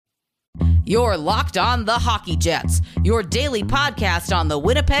You're Locked On the Hockey Jets, your daily podcast on the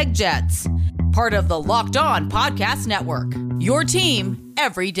Winnipeg Jets. Part of the Locked On Podcast Network, your team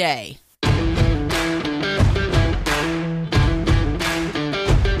every day.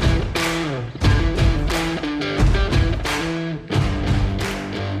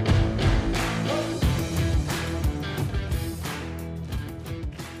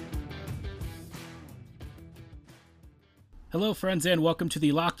 Hello, friends, and welcome to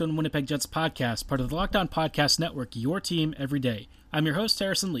the Locked On Winnipeg Jets podcast, part of the Locked On Podcast Network, your team every day. I'm your host,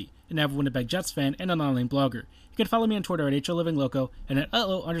 Harrison Lee, an avid Winnipeg Jets fan and an online blogger. You can follow me on Twitter at HLivingLoco and at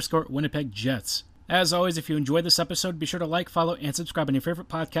 @LO_Winnipeg Jets. As always, if you enjoyed this episode, be sure to like, follow, and subscribe on your favorite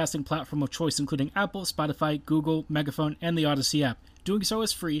podcasting platform of choice, including Apple, Spotify, Google, Megaphone, and the Odyssey app. Doing so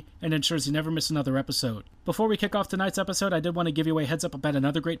is free and ensures you never miss another episode. Before we kick off tonight's episode, I did want to give you a heads up about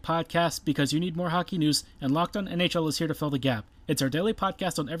another great podcast because you need more hockey news, and Locked On NHL is here to fill the gap. It's our daily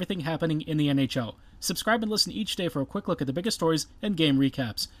podcast on everything happening in the NHL. Subscribe and listen each day for a quick look at the biggest stories and game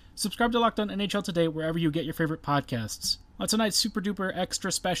recaps. Subscribe to Locked On NHL today wherever you get your favorite podcasts. On tonight's super duper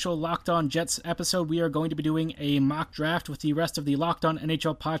extra special Locked On Jets episode, we are going to be doing a mock draft with the rest of the Locked On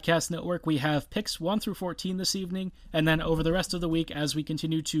NHL Podcast Network. We have picks 1 through 14 this evening, and then over the rest of the week, as we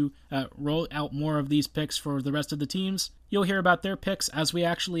continue to roll out more of these picks for the rest of the teams, you'll hear about their picks as we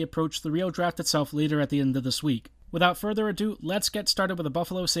actually approach the real draft itself later at the end of this week. Without further ado, let's get started with the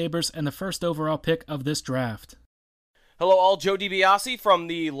Buffalo Sabres and the first overall pick of this draft. Hello all, Joe DiBiase from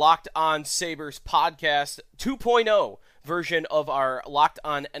the Locked On Sabres podcast 2.0 version of our Locked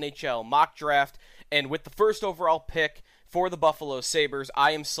On NHL mock draft. And with the first overall pick for the Buffalo Sabres,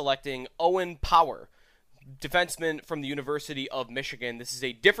 I am selecting Owen Power, defenseman from the University of Michigan. This is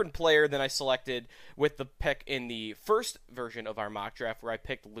a different player than I selected with the pick in the first version of our mock draft where I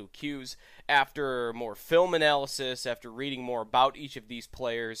picked Luke Hughes. After more film analysis, after reading more about each of these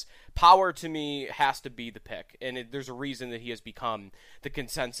players, Power to me has to be the pick, and there's a reason that he has become the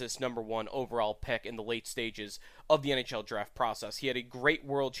consensus number one overall pick in the late stages of the NHL draft process. He had a great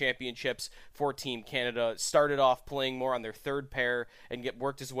World Championships for Team Canada, started off playing more on their third pair and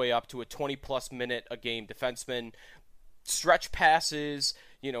worked his way up to a 20-plus minute a game defenseman. Stretch passes,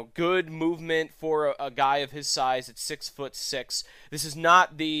 good movement for a guy of his size at 6'6". This is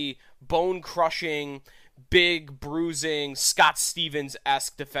not the bone-crushing, big, bruising, Scott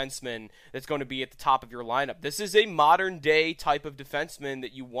Stevens-esque defenseman that's going to be at the top of your lineup. This is a modern-day type of defenseman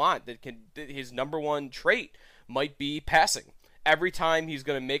that you want. His number one trait might be passing. Every time he's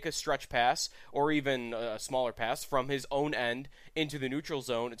going to make a stretch pass or even a smaller pass from his own end into the neutral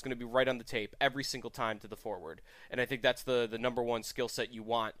zone, it's going to be right on the tape every single time to the forward. And I think that's the number one skill set you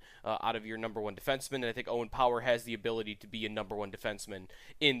want out of your number one defenseman. And I think Owen Power has the ability to be a number one defenseman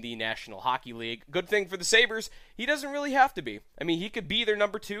in the National Hockey League. Good thing for the Sabres, he doesn't really have to be. I mean, he could be their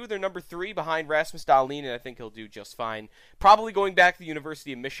number two, their number three behind Rasmus Dahlin, and I think he'll do just fine. Probably going back to the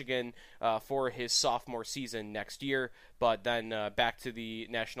University of Michigan for his sophomore season next year, but then back to the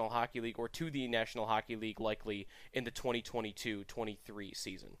National Hockey League, or to the National Hockey League likely in the 2022-23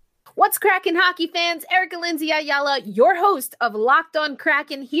 season. What's cracking, hockey fans? Erica Lindsay Ayala, your host of Locked On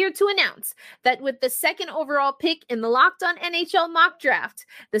Kraken, here to announce that with the second overall pick in the Locked On NHL mock draft,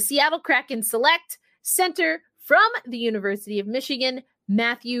 the Seattle Kraken select center from the University of Michigan,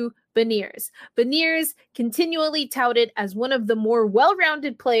 Matthew Beniers. Beniers, continually touted as one of the more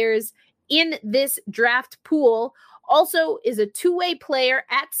well-rounded players in this draft pool, also is a two-way player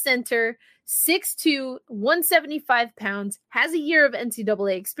at center, 6'2", 175 pounds, has a year of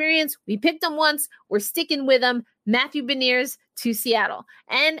NCAA experience. We picked him once. We're sticking with him. Matthew Beniers to Seattle.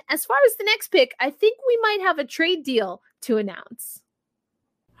 And as far as the next pick, I think we might have a trade deal to announce.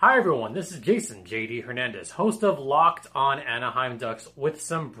 Hi everyone, this is Jason JD Hernandez, host of Locked On Anaheim Ducks, with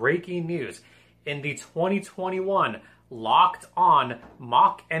some breaking news. In the 2021 Locked On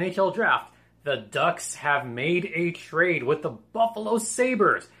Mock NHL Draft, the Ducks have made a trade with the Buffalo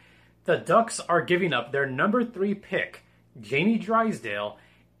Sabres. The Ducks are giving up their number 3 pick, Jamie Drysdale,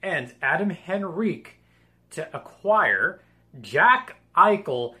 and Adam Henrique to acquire Jack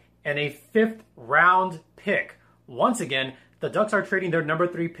Eichel and a 5th round pick. Once again, the Ducks are trading their number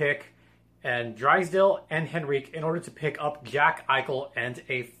 3 pick and Drysdale and Henrique in order to pick up Jack Eichel and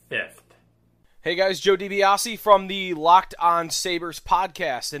a 5th. Hey guys, Joe DiBiase from the Locked On Sabres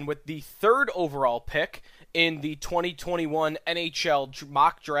podcast, and with the third overall pick in the 2021 NHL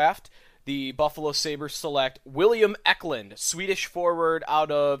mock draft, the Buffalo Sabres select William Eklund, Swedish forward out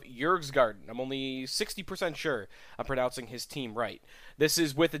of Djurgården. I'm only 60% sure I'm pronouncing his team right. This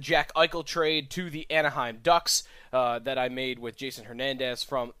is with a Jack Eichel trade to the Anaheim Ducks that I made with Jason Hernandez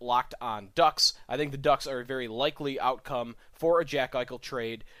from Locked On Ducks. I think the Ducks are a very likely outcome for a Jack Eichel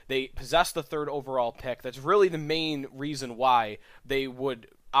trade. They possess the 3rd overall pick. That's really the main reason why they would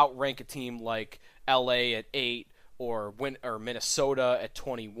outrank a team like LA at 8 or Minnesota at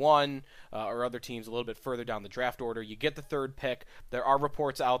 21 or other teams a little bit further down the draft order. You get the 3rd pick. There are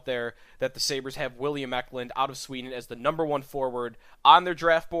reports out there that the Sabres have William Eklund out of Sweden as the number 1 forward on their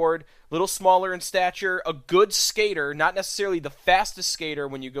draft board. Little smaller in stature, a good skater, not necessarily the fastest skater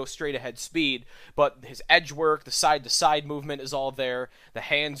when you go straight ahead speed, but his edge work, the side-to-side movement is all there. The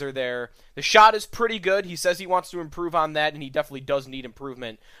hands are there. The shot is pretty good. He says he wants to improve on that, and he definitely does need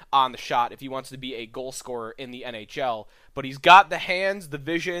improvement on the shot if he wants to be a goal scorer in the NHL. But he's got the hands, the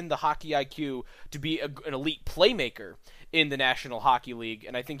vision, the hockey IQ to be an elite playmaker in the National Hockey League,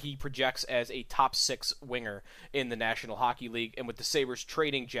 and I think he projects as a top 6 winger in the National Hockey League. And with the Sabres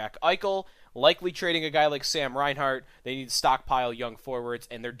trading Jack Eichel, likely trading a guy like Sam Reinhart, they need to stockpile young forwards,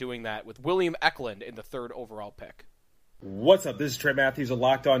 and they're doing that with William Eklund in the 3rd overall pick. What's up? This is Trey Matthews of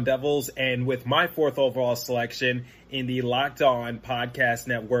Locked On Devils, and with my 4th overall selection in the Locked On Podcast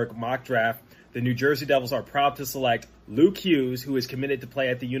Network mock draft, the New Jersey Devils are proud to select Luke Hughes, who is committed to play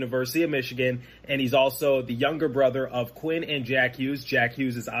at the University of Michigan, and he's also the younger brother of Quinn and Jack Hughes. Jack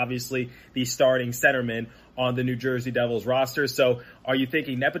Hughes is obviously the starting centerman on the New Jersey Devils roster. So are you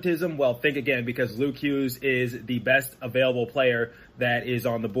thinking nepotism? Well, think again, because Luke Hughes is the best available player that is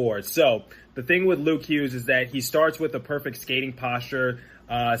on the board. So the thing with Luke Hughes is that he starts with a perfect skating posture,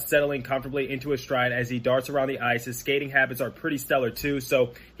 settling comfortably into his stride as he darts around the ice. His skating habits are pretty stellar too,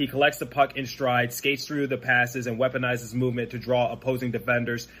 so he collects the puck in stride, skates through the passes, and weaponizes movement to draw opposing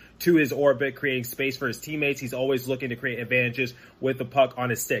defenders to his orbit, creating space for his teammates. He's always looking to create advantages with the puck on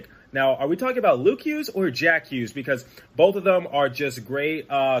his stick. Now, are we talking about Luke Hughes or Jack Hughes? Because both of them are just great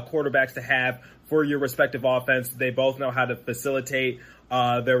quarterbacks to have for your respective offense. They both know how to facilitate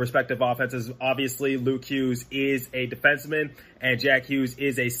their respective offenses. Obviously, Luke Hughes is a defenseman and Jack Hughes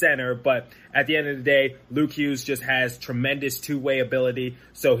is a center, but at the end of the day, Luke Hughes just has tremendous two-way ability,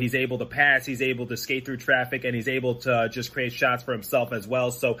 so he's able to pass, he's able to skate through traffic, and he's able to just create shots for himself as well.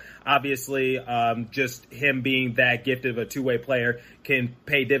 So obviously, just him being that gifted of a two-way player can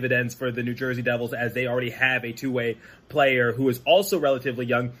pay dividends for the New Jersey Devils, as they already have a two-way player who is also relatively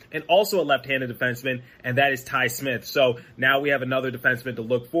young and also a left-handed defenseman, and that is Ty Smith. So now we have another defenseman to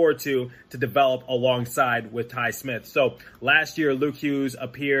look forward to develop alongside with Ty Smith. So last year, Luke Hughes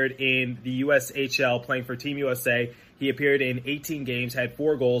appeared in the USHL playing for Team USA. He appeared in 18 games, had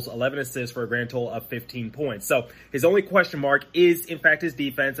 4 goals, 11 assists for a grand total of 15 points. So his only question mark is, in fact, his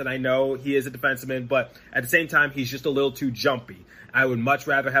defense, and I know he is a defenseman, but at the same time, he's just a little too jumpy. I would much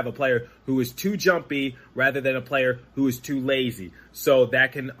rather have a player who is too jumpy rather than a player who is too lazy. So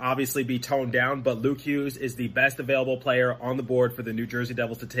that can obviously be toned down, but Luke Hughes is the best available player on the board for the New Jersey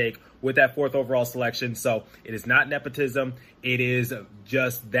Devils to take with that 4th overall selection. So it is not nepotism. It is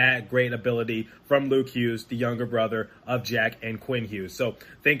just that great ability from Luke Hughes, the younger brother of Jack and Quinn Hughes. So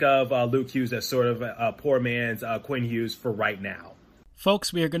think of Luke Hughes as sort of a poor man's Quinn Hughes for right now.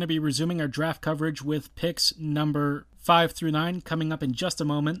 Folks, we are going to be resuming our draft coverage with picks number 5 through 9 coming up in just a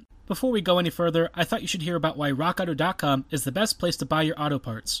moment. Before we go any further, I thought you should hear about why RockAuto.com is the best place to buy your auto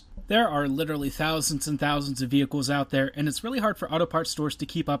parts. There are literally thousands and thousands of vehicles out there, and it's really hard for auto parts stores to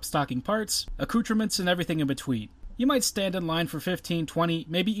keep up stocking parts, accoutrements, and everything in between. You might stand in line for 15, 20,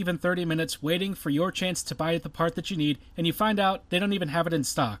 maybe even 30 minutes waiting for your chance to buy the part that you need, and you find out they don't even have it in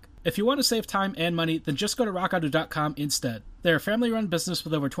stock. If you want to save time and money, then just go to RockAuto.com instead. They're a family-run business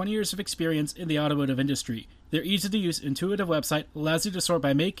with over 20 years of experience in the automotive industry. Their easy-to-use, intuitive website allows you to sort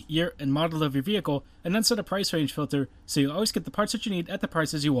by make, year, and model of your vehicle, and then set a price range filter so you always get the parts that you need at the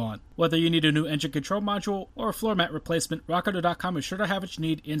prices you want. Whether you need a new engine control module or a floor mat replacement, RockAuto.com is sure to have what you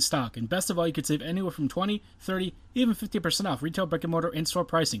need in stock. And best of all, you can save anywhere from 20, 30, even 50% off retail brick-and-mortar in-store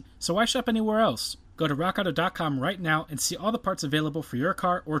pricing. So why shop anywhere else? Go to RockAuto.com right now and see all the parts available for your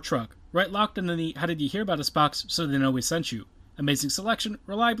car or truck. Right locked in the How Did You Hear About Us box so they know we sent you. Amazing selection,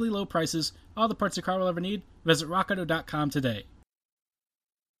 reliably low prices, all the parts your car will ever need. Visit RockAuto.com today.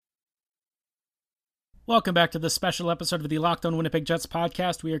 Welcome back to this special episode of the Locked On Winnipeg Jets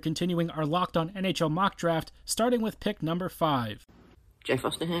podcast. We are continuing our Locked On NHL mock draft, starting with pick number 5. Jay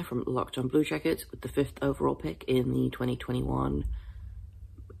Foster here from Locked On Blue Jackets with the 5th overall pick in the 2021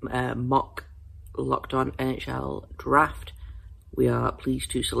 mock Locked On NHL draft. We are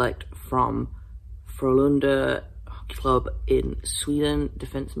pleased to select from Frölunda club in Sweden,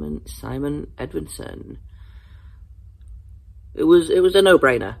 defenseman Simon Edvinsson. It was a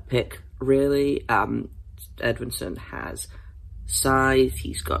no-brainer pick, really. Edvinsson has size,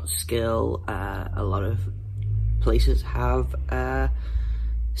 he's got skill. A lot of places have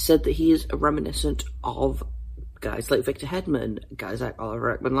said that he is reminiscent of guys like Victor Hedman, guys like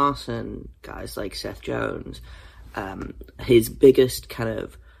Oliver Ekman-Larsson, guys like Seth Jones. His biggest kind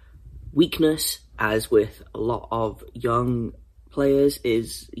of weakness, as with a lot of young players,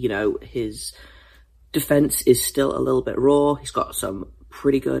 is, his defense is still a little bit raw. He's got some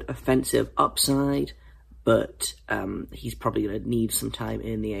pretty good offensive upside, but he's probably going to need some time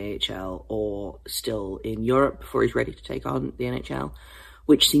in the AHL or still in Europe before he's ready to take on the NHL,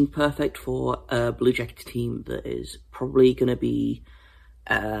 which seemed perfect for a Blue Jackets team that is probably going to be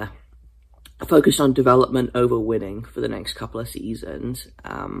focused on development over winning for the next couple of seasons.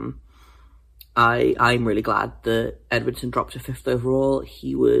 I'm really glad that Edvinsson dropped to 5th overall.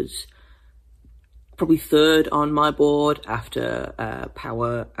 He was probably 3rd on my board after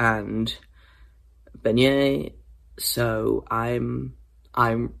Power and Bernier. So I'm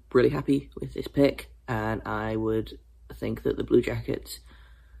really happy with this pick, and I would think that the Blue Jackets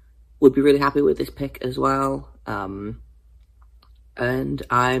would be really happy with this pick as well. And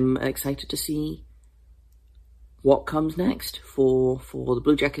I'm excited to see what comes next for the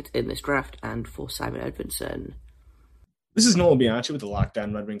Blue Jackets in this draft and for Simon Edvinsson. This is Noel Bianchi with the Locked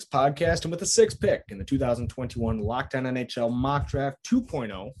On Red Wings podcast, and with the 6th pick in the 2021 Locked On NHL Mock Draft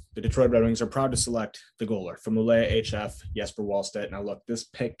 2.0, the Detroit Red Wings are proud to select the goaler from Luleå HF, Jesper Wallstedt. Now look, this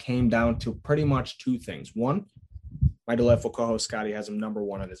pick came down to pretty much 2 things. One, my delightful co-host Scotty has him number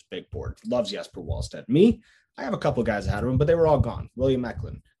 1 on his big board. Loves Jesper Wallstedt. Me, I have a couple guys ahead of him, but they were all gone. William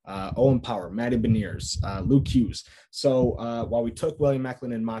Eklund, Owen Power, Matty Beniers, Luke Hughes. So while we took William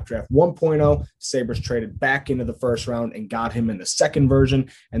Eklund in mock draft 1.0, Sabres traded back into the first round and got him in the second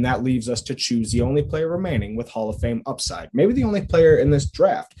version, and that leaves us to choose the only player remaining with Hall of Fame upside. Maybe the only player in this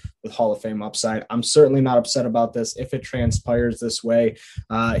draft with Hall of Fame upside. I'm certainly not upset about this if it transpires this way.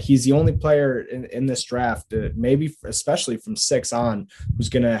 He's the only player in this draft, maybe especially from 6 on, who's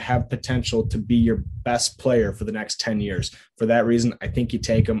going to have potential to be your best player for the next 10 years. For that reason, I think you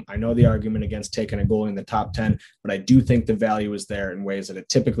take him. I know the argument against taking a goalie in the top 10, but I do think the value is there in ways that it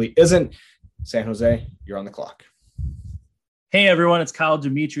typically isn't. San Jose, you're on the clock. Hey, everyone. It's Kyle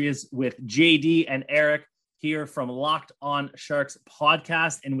Demetrius with JD and Eric here from Locked On Sharks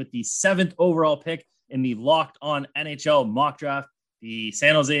podcast. And with the 7th overall pick in the Locked On NHL mock draft, the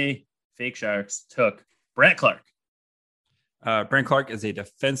San Jose Fake Sharks took Brandt Clarke. Brandt Clarke is a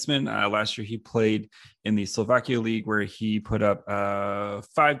defenseman. Last year, he played in the Slovakia League, where he put up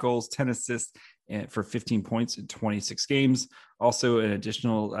 5 goals, 10 assists for 15 points in 26 games. Also, an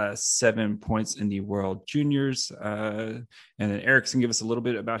additional 7 points in the World Juniors. And then Eric's can give us a little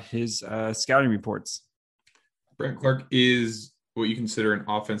bit about his scouting reports. Brandt Clarke is what you consider an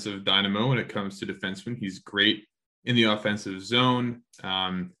offensive dynamo when it comes to defensemen. He's great in the offensive zone.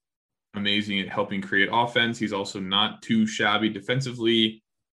 Amazing at helping create offense. He's also not too shabby defensively.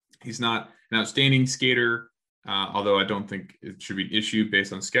 He's not an outstanding skater, although I don't think it should be an issue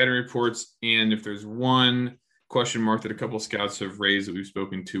based on scouting reports. And if there's one question mark that a couple of scouts have raised that we've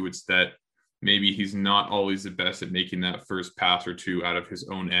spoken to, it's that maybe he's not always the best at making that first pass or two out of his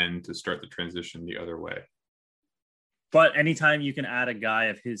own end to start the transition the other way. But anytime you can add a guy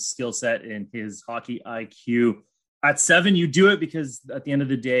of his skill set and his hockey IQ at 7, you do it, because at the end of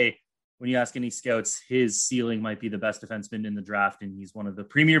the day, when you ask any scouts, his ceiling might be the best defenseman in the draft, and he's one of the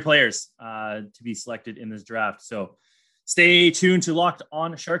premier players to be selected in this draft. So stay tuned to Locked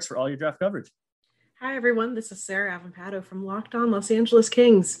On Sharks for all your draft coverage. Hi, everyone. This is Sarah Avampado from Locked On Los Angeles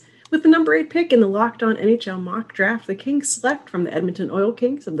Kings. With the number 8 pick in the Locked On NHL mock draft, the Kings select from the Edmonton Oil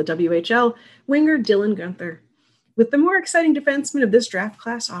Kings of the WHL winger Dylan Guenther. With the more exciting defensemen of this draft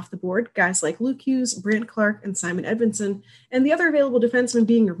class off the board, guys like Luke Hughes, Brandt Clarke, and Simon Edvinsson, and the other available defensemen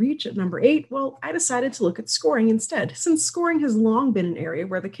being a reach at number 8, well, I decided to look at scoring instead, since scoring has long been an area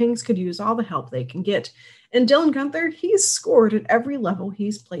where the Kings could use all the help they can get. And Dylan Guenther, he's scored at every level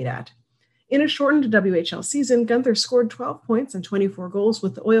he's played at. In a shortened WHL season, Guenther scored 12 points and 24 goals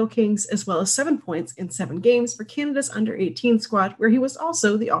with the Oil Kings, as well as 7 points in 7 games for Canada's under-18 squad, where he was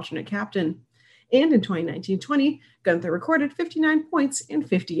also the alternate captain. And in 2019-20, Guenther recorded 59 points in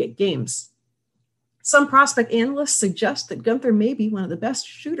 58 games. Some prospect analysts suggest that Guenther may be one of the best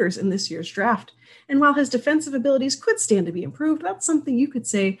shooters in this year's draft. And while his defensive abilities could stand to be improved, that's something you could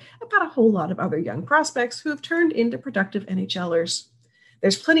say about a whole lot of other young prospects who have turned into productive NHLers.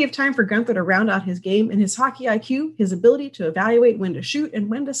 There's plenty of time for Guenther to round out his game, and his hockey IQ, his ability to evaluate when to shoot and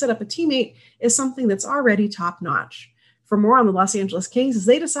when to set up a teammate, is something that's already top-notch. For more on the Los Angeles Kings as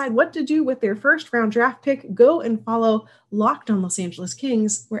they decide what to do with their first-round draft pick, go and follow Locked on Los Angeles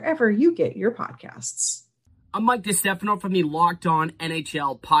Kings wherever you get your podcasts. I'm Mike DeStefano from the Locked On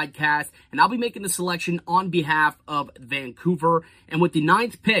NHL podcast, and I'll be making the selection on behalf of Vancouver. And with the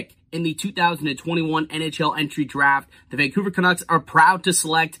 9th pick in the 2021 NHL entry draft, the Vancouver Canucks are proud to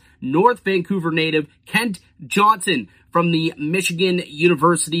select North Vancouver native Kent Johnson from the Michigan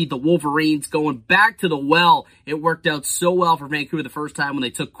University, the Wolverines, going back to the well. It worked out so well for Vancouver the first time when they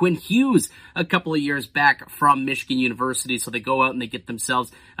took Quinn Hughes a couple of years back from Michigan University. So they go out and they get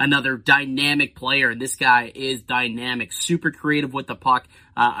themselves another dynamic player. And this guy is dynamic, super creative with the puck.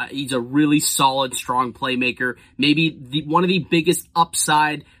 He's a really solid, strong playmaker. Maybe one of the biggest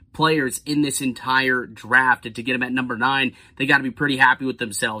upside players in this entire draft, and to get him at number 9, they got to be pretty happy with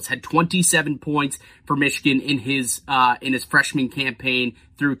themselves. Had 27 points for Michigan in his freshman campaign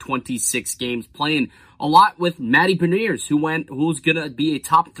through 26 games, playing a lot with Matty Beniers, who's gonna be a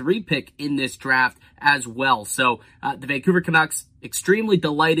top 3 pick in this draft as well. So the Vancouver Canucks extremely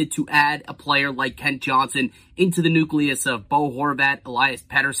delighted to add a player like Kent Johnson into the nucleus of Bo Horvat, Elias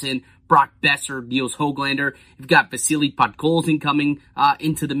Pettersson, Brock Besser, Niels Höglander. You've got Vasily Podkolzin coming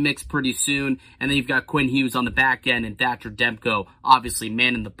into the mix pretty soon. And then you've got Quinn Hughes on the back end and Thatcher Demko, obviously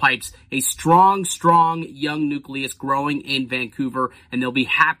man in the pipes. A strong young nucleus growing in Vancouver, and they'll be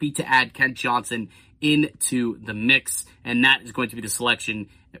happy to add Kent Johnson into the mix. And that is going to be the selection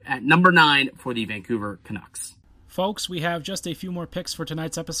at number 9 for the Vancouver Canucks. Folks, we have just a few more picks for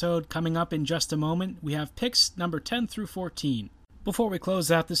tonight's episode coming up in just a moment. We have picks number 10 through 14. Before we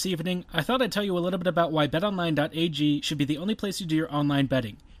close out this evening, I thought I'd tell you a little bit about why BetOnline.ag should be the only place you do your online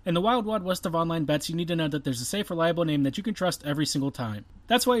betting. In the wild west of online bets, you need to know that there's a safe, reliable name that you can trust every single time.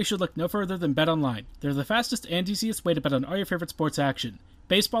 That's why you should look no further than BetOnline. They're the fastest and easiest way to bet on all your favorite sports action.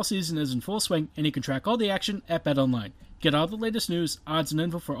 Baseball season is in full swing, and you can track all the action at BetOnline. Get all the latest news, odds, and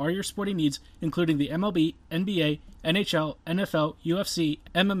info for all your sporting needs, including the MLB, NBA, NHL, NFL, UFC,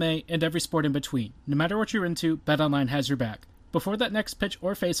 MMA, and every sport in between. No matter what you're into, BetOnline has your back. Before that next pitch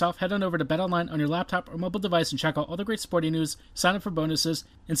or face-off, head on over to BetOnline on your laptop or mobile device and check out all the great sporting news, sign up for bonuses,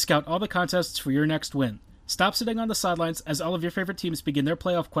 and scout all the contests for your next win. Stop sitting on the sidelines as all of your favorite teams begin their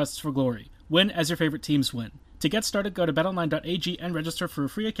playoff quests for glory. Win as your favorite teams win. To get started, go to BetOnline.ag and register for a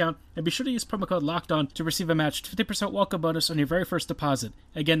free account, and be sure to use promo code LOCKEDON to receive a matched 50% welcome bonus on your very first deposit.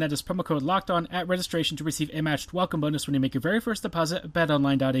 Again, that is promo code LOCKEDON at registration to receive a matched welcome bonus when you make your very first deposit at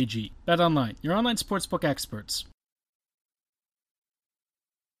BetOnline.ag. BetOnline, your online sportsbook experts.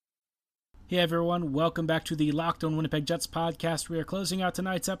 Hey everyone, welcome back to the Locked On Winnipeg Jets podcast. We are closing out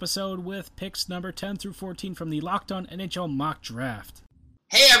tonight's episode with picks number 10 through 14 from the Locked On NHL Mock Draft.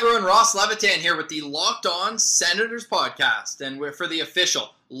 Hey everyone, Ross Levitan here with the Locked On Senators podcast. And we're for the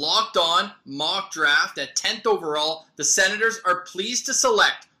official Locked On Mock Draft at 10th overall. The Senators are pleased to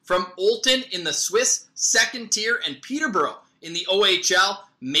select from Olten in the Swiss second tier and Peterborough in the OHL,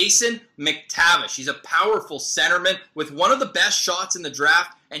 Mason McTavish. He's a powerful centerman with one of the best shots in the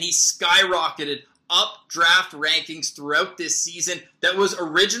draft, and he skyrocketed up draft rankings throughout this season that was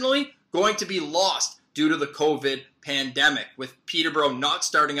originally going to be lost due to the COVID pandemic. With Peterborough not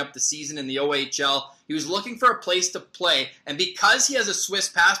starting up the season in the OHL, he was looking for a place to play, and because he has a Swiss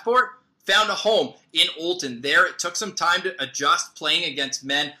passport, found a home in Olten. There, it took some time to adjust playing against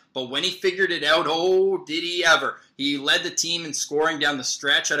men, but when he figured it out, oh, did he ever. He led the team in scoring down the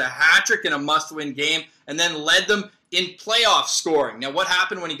stretch, had a hat-trick in a must-win game, and then led them in playoff scoring. Now, what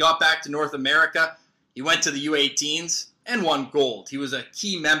happened when he got back to North America? He went to the U18s and won gold. He was a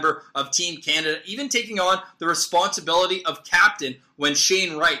key member of Team Canada, even taking on the responsibility of captain when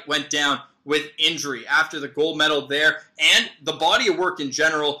Shane Wright went down with injury. After the gold medal there and the body of work in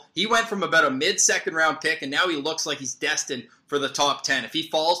general, he went from about a mid-second round pick, and now he looks like he's destined for the top 10. If he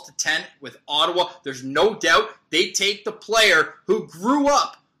falls to 10 with Ottawa, there's no doubt they take the player who grew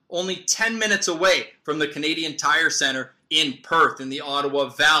up only 10 minutes away from the Canadian Tire Center in Perth in the Ottawa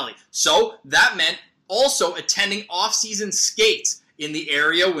Valley. So that meant also attending off-season skates in the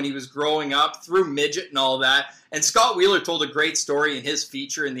area when he was growing up through midget and all that. And Scott Wheeler told a great story in his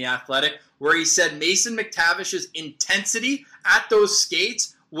feature in The Athletic where he said Mason McTavish's intensity at those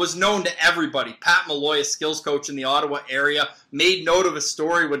skates was known to everybody. Pat Malloy, a skills coach in the Ottawa area, made note of a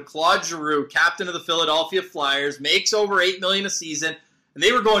story when Claude Giroux, captain of the Philadelphia Flyers, makes over $8 million a season, and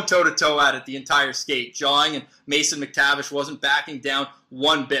they were going toe-to-toe at it the entire skate, jawing, and Mason McTavish wasn't backing down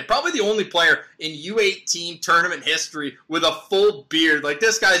one bit. Probably the only player in U18 tournament history with a full beard. Like,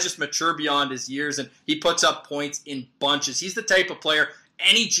 this guy's just mature beyond his years, and he puts up points in bunches. He's the type of player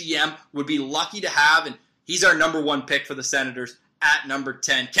any GM would be lucky to have, and he's our number 1 pick for the Senators at number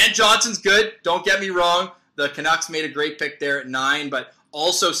 10. Kent Johnson's good, don't get me wrong. The Canucks made a great pick there at 9, but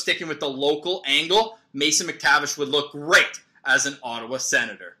also sticking with the local angle, Mason McTavish would look great as an Ottawa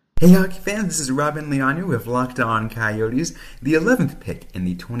Senator. Hey hockey fans, this is Robin Leonu with Locked On Coyotes, the 11th pick in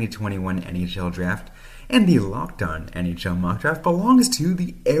the 2021 NHL Draft, and the Locked On NHL Mock Draft belongs to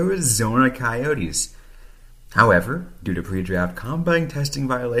the Arizona Coyotes. However, due to pre-draft combine testing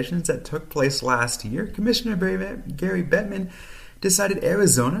violations that took place last year, Commissioner Gary Bettman decided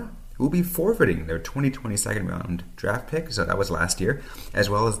Arizona will be forfeiting their 2020 second-round draft pick, so that was last year, as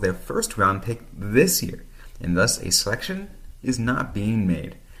well as their first-round pick this year, and thus a selection is not being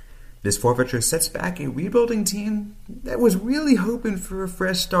made. This forfeiture sets back a rebuilding team that was really hoping for a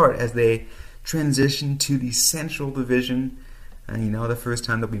fresh start as they transition to the Central Division. The first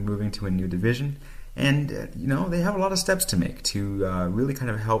time they'll be moving to a new division. And, they have a lot of steps to make to really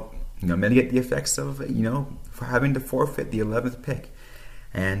kind of help, mitigate the effects of, for having to forfeit the 11th pick.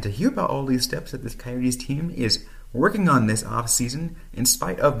 And to hear about all these steps that this Coyotes team is working on this offseason in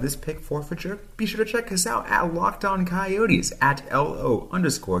spite of this pick forfeiture, be sure to check us out at Locked On Coyotes, at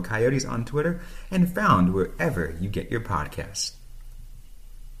LO_Coyotes on Twitter, and found wherever you get your podcasts.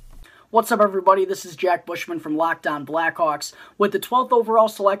 What's up, everybody? This is Jack Bushman from Locked On Blackhawks. With the 12th overall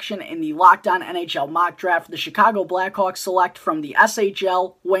selection in the Locked On NHL mock draft, the Chicago Blackhawks select from the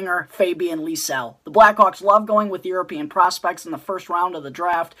SHL winger Fabian Lysell. The Blackhawks love going with European prospects in the first round of the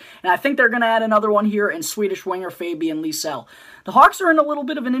draft, and I think they're going to add another one here in Swedish winger Fabian Lysell. The Hawks are in a little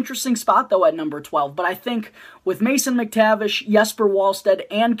bit of an interesting spot, though, at number 12, but I think with Mason McTavish, Jesper Wallstedt,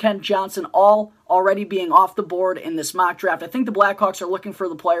 and Kent Johnson all already being off the board in this mock draft, I think the Blackhawks are looking for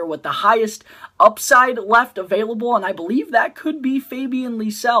the player with the highest upside left available, and I believe that could be Fabian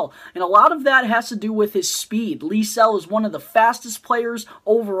Lysell. And a lot of that has to do with his speed. Lysell is one of the fastest players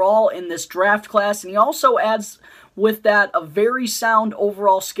overall in this draft class, and he also adds with that a very sound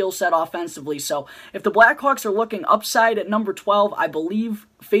overall skill set offensively. So if the Blackhawks are looking upside at number 12, I believe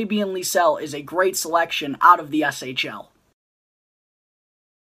Fabian Lysell is a great selection out of the SHL.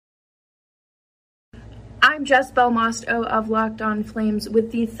 I'm Jess Belmosto of Locked On Flames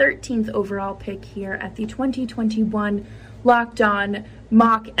with the 13th overall pick here at the 2021 Locked On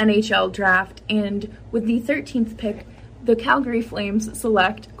Mock NHL Draft. And with the 13th pick, the Calgary Flames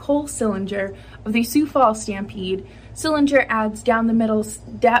select Cole Sillinger of the Sioux Falls Stampede. Sillinger adds down the middle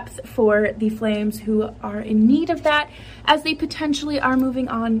depth for the Flames, who are in need of that as they potentially are moving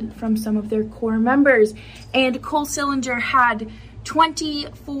on from some of their core members. And Cole Sillinger had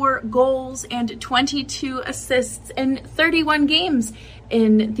 24 goals and 22 assists in 31 games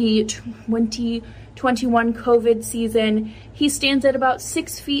in the 2021 COVID season. He stands at about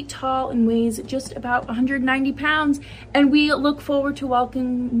 6 feet tall and weighs just about 190 pounds, and we look forward to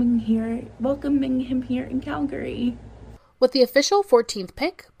welcoming him here in Calgary. With the official 14th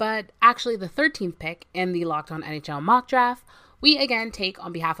pick, but actually the 13th pick in the Locked On NHL mock draft, we again take,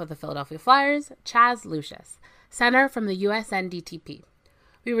 on behalf of the Philadelphia Flyers, Chaz Lucius, center from the USNDTP.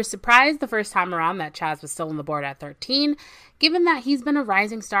 We were surprised the first time around that Chaz was still on the board at 13, given that he's been a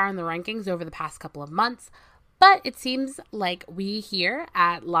rising star in the rankings over the past couple of months, but it seems like we here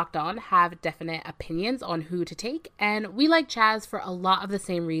at Locked On have definite opinions on who to take, and we like Chaz for a lot of the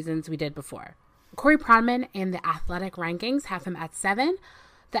same reasons we did before. Corey Pronman and the Athletic rankings have him at 7.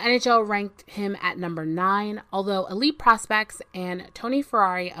 The NHL ranked him at number 9, although Elite Prospects and Tony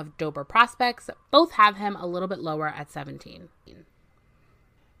Ferrari of Dober Prospects both have him a little bit lower at 17.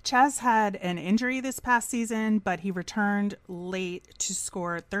 Chaz had an injury this past season, but he returned late to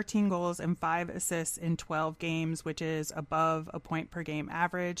score 13 goals and 5 assists in 12 games, which is above a point per game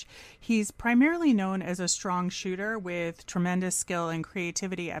average. He's primarily known as a strong shooter with tremendous skill and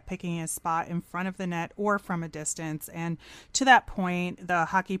creativity at picking his spot in front of the net or from a distance. And to that point, the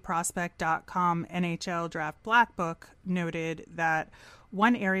hockeyprospect.com NHL Draft Black Book noted that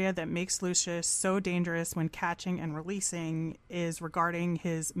one area that makes Lucius so dangerous when catching and releasing is regarding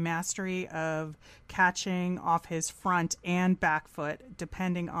his mastery of catching off his front and back foot,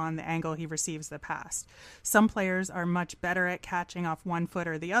 depending on the angle he receives the pass. Some players are much better at catching off one foot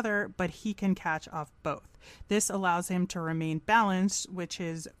or the other, but he can catch off both. This allows him to remain balanced, which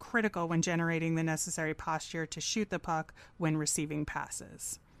is critical when generating the necessary posture to shoot the puck when receiving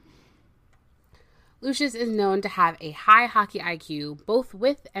passes. Lucius is known to have a high hockey IQ, both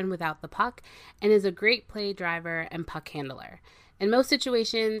with and without the puck, and is a great play driver and puck handler. In most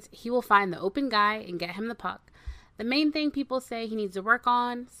situations, he will find the open guy and get him the puck. The main thing people say he needs to work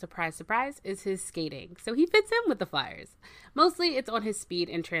on, surprise, surprise, is his skating, so he fits in with the Flyers. Mostly it's on his speed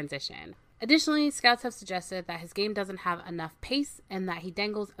and transition. Additionally, scouts have suggested that his game doesn't have enough pace and that he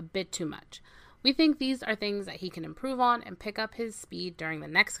dangles a bit too much. We think these are things that he can improve on and pick up his speed during the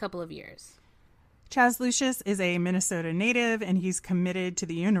next couple of years. Chaz Lucius is a Minnesota native, and he's committed to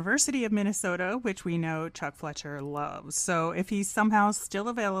the University of Minnesota, which we know Chuck Fletcher loves. So if he's somehow still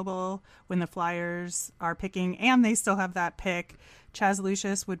available when the Flyers are picking and they still have that pick, Chaz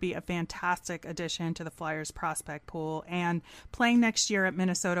Lucius would be a fantastic addition to the Flyers prospect pool, and playing next year at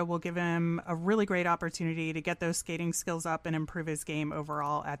Minnesota will give him a really great opportunity to get those skating skills up and improve his game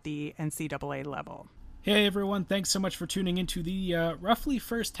overall at the NCAA level. Hey everyone, thanks so much for tuning into the roughly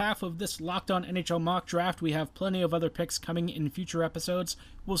first half of this Locked On NHL mock draft. We have plenty of other picks coming in future episodes.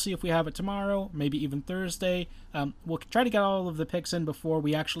 We'll see if we have it tomorrow, maybe even Thursday. We'll try to get all of the picks in before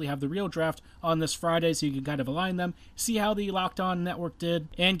we actually have the real draft on this Friday, so you can kind of align them, see how the Locked On network did,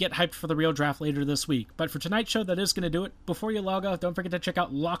 and get hyped for the real draft later this week. But for tonight's show, that is going to do it. Before you log off, don't forget to check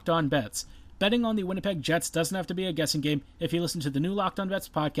out Locked On Bets. Betting on the Winnipeg Jets doesn't have to be a guessing game if you listen to the new Locked On Bets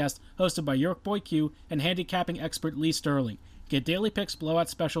podcast hosted by York Boy Q and handicapping expert Lee Sterling. Get daily picks, blowout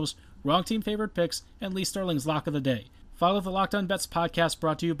specials, wrong team favorite picks, and Lee Sterling's lock of the day. Follow the Locked On Bets podcast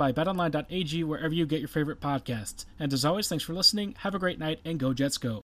brought to you by betonline.ag wherever you get your favorite podcasts. And as always, thanks for listening, have a great night, and go Jets go.